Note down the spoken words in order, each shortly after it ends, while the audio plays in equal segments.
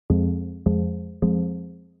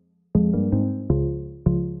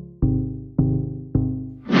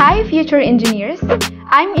Hi future engineers!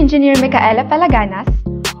 I'm Engineer Micaela Palaganas,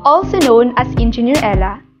 also known as Engineer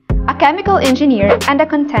Ella, a chemical engineer and a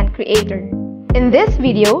content creator. In this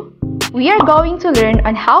video, we are going to learn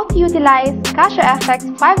on how to utilize CASIO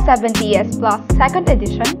FX 570ES Plus 2nd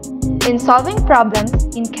edition in solving problems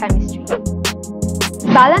in chemistry.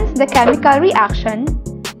 Balance the chemical reaction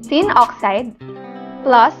tin oxide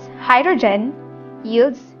plus hydrogen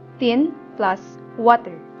yields tin plus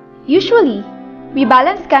water. Usually, we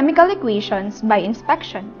balance chemical equations by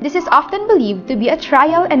inspection. This is often believed to be a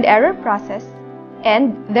trial and error process,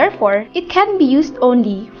 and therefore, it can be used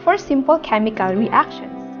only for simple chemical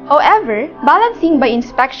reactions. However, balancing by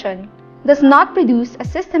inspection does not produce a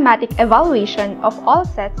systematic evaluation of all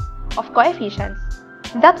sets of coefficients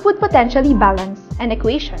that would potentially balance an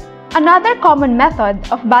equation. Another common method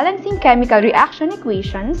of balancing chemical reaction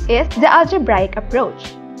equations is the algebraic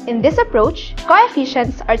approach. In this approach,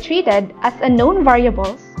 coefficients are treated as unknown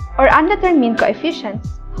variables or undetermined coefficients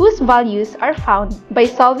whose values are found by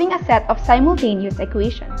solving a set of simultaneous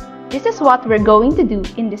equations. This is what we're going to do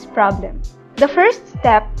in this problem. The first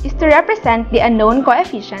step is to represent the unknown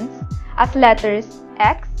coefficients as letters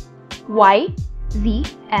x, y, z,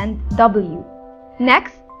 and w.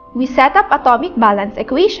 Next, we set up atomic balance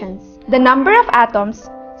equations. The number of atoms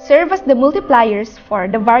serve as the multipliers for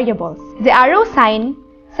the variables. The arrow sign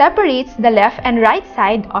separates the left and right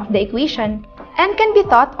side of the equation and can be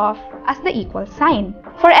thought of as the equal sign.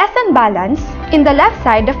 For SN balance, in the left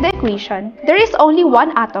side of the equation, there is only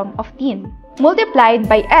one atom of tin, multiplied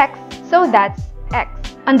by x, so that's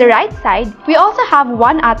x. On the right side, we also have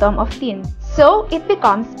one atom of tin, so it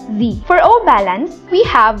becomes Z. For O balance, we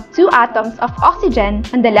have two atoms of oxygen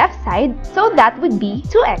on the left side, so that would be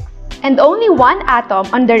 2x. And only one atom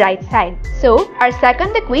on the right side. So, our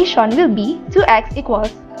second equation will be 2x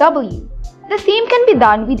equals W. The same can be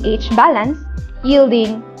done with H balance,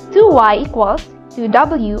 yielding 2y equals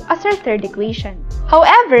 2w as our third equation.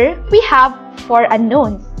 However, we have four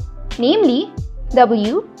unknowns, namely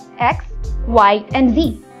W, X, Y, and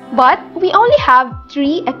Z. But we only have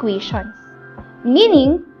three equations,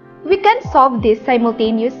 meaning we can't solve this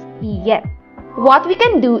simultaneously yet. What we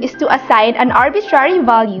can do is to assign an arbitrary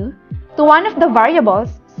value to one of the variables,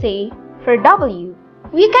 say, for W.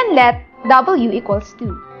 We can let W equals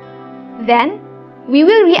 2. Then, we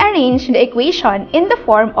will rearrange the equation in the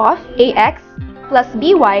form of AX plus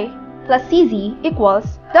BY plus CZ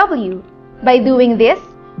equals W. By doing this,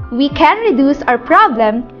 we can reduce our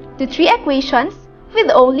problem to three equations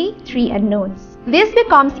with only three unknowns. This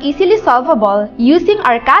becomes easily solvable using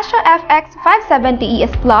our CASIO FX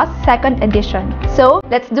 570ES Plus 2nd edition. So,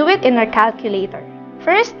 let's do it in our calculator.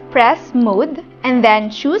 First, press Mode and then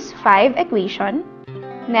choose 5 equation.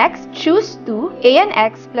 Next, choose 2 a and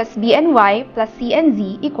x plus b and y plus c and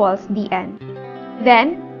z equals dn.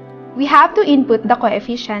 Then, we have to input the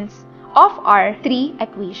coefficients of our three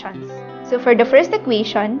equations. So for the first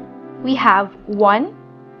equation, we have 1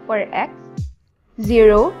 for x,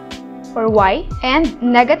 0 for y, and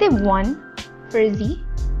 -1 for z.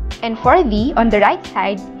 And for z, on the right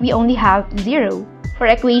side, we only have 0. For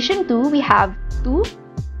equation 2, we have 2,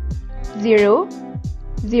 0,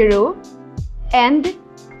 0, and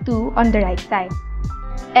 2 on the right side.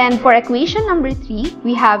 And for equation number 3,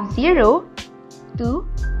 we have 0, 2,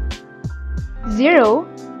 0,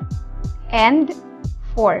 and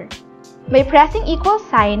 4. By pressing equal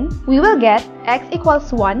sign, we will get x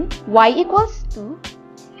equals 1, y equals 2,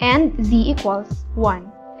 and z equals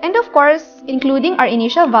 1. And of course, including our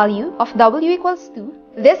initial value of w equals 2,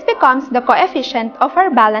 this becomes the coefficient of our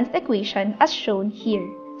balanced equation as shown here.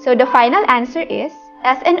 So the final answer is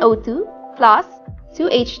SnO2 plus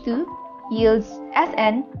 2H2 yields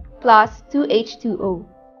Sn plus 2H2O.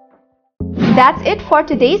 That's it for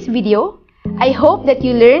today's video. I hope that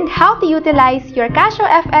you learned how to utilize your CASIO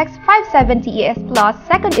FX 570ES Plus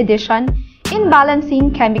 2nd edition in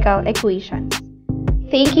balancing chemical equations.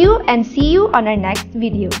 Thank you and see you on our next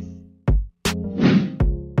videos.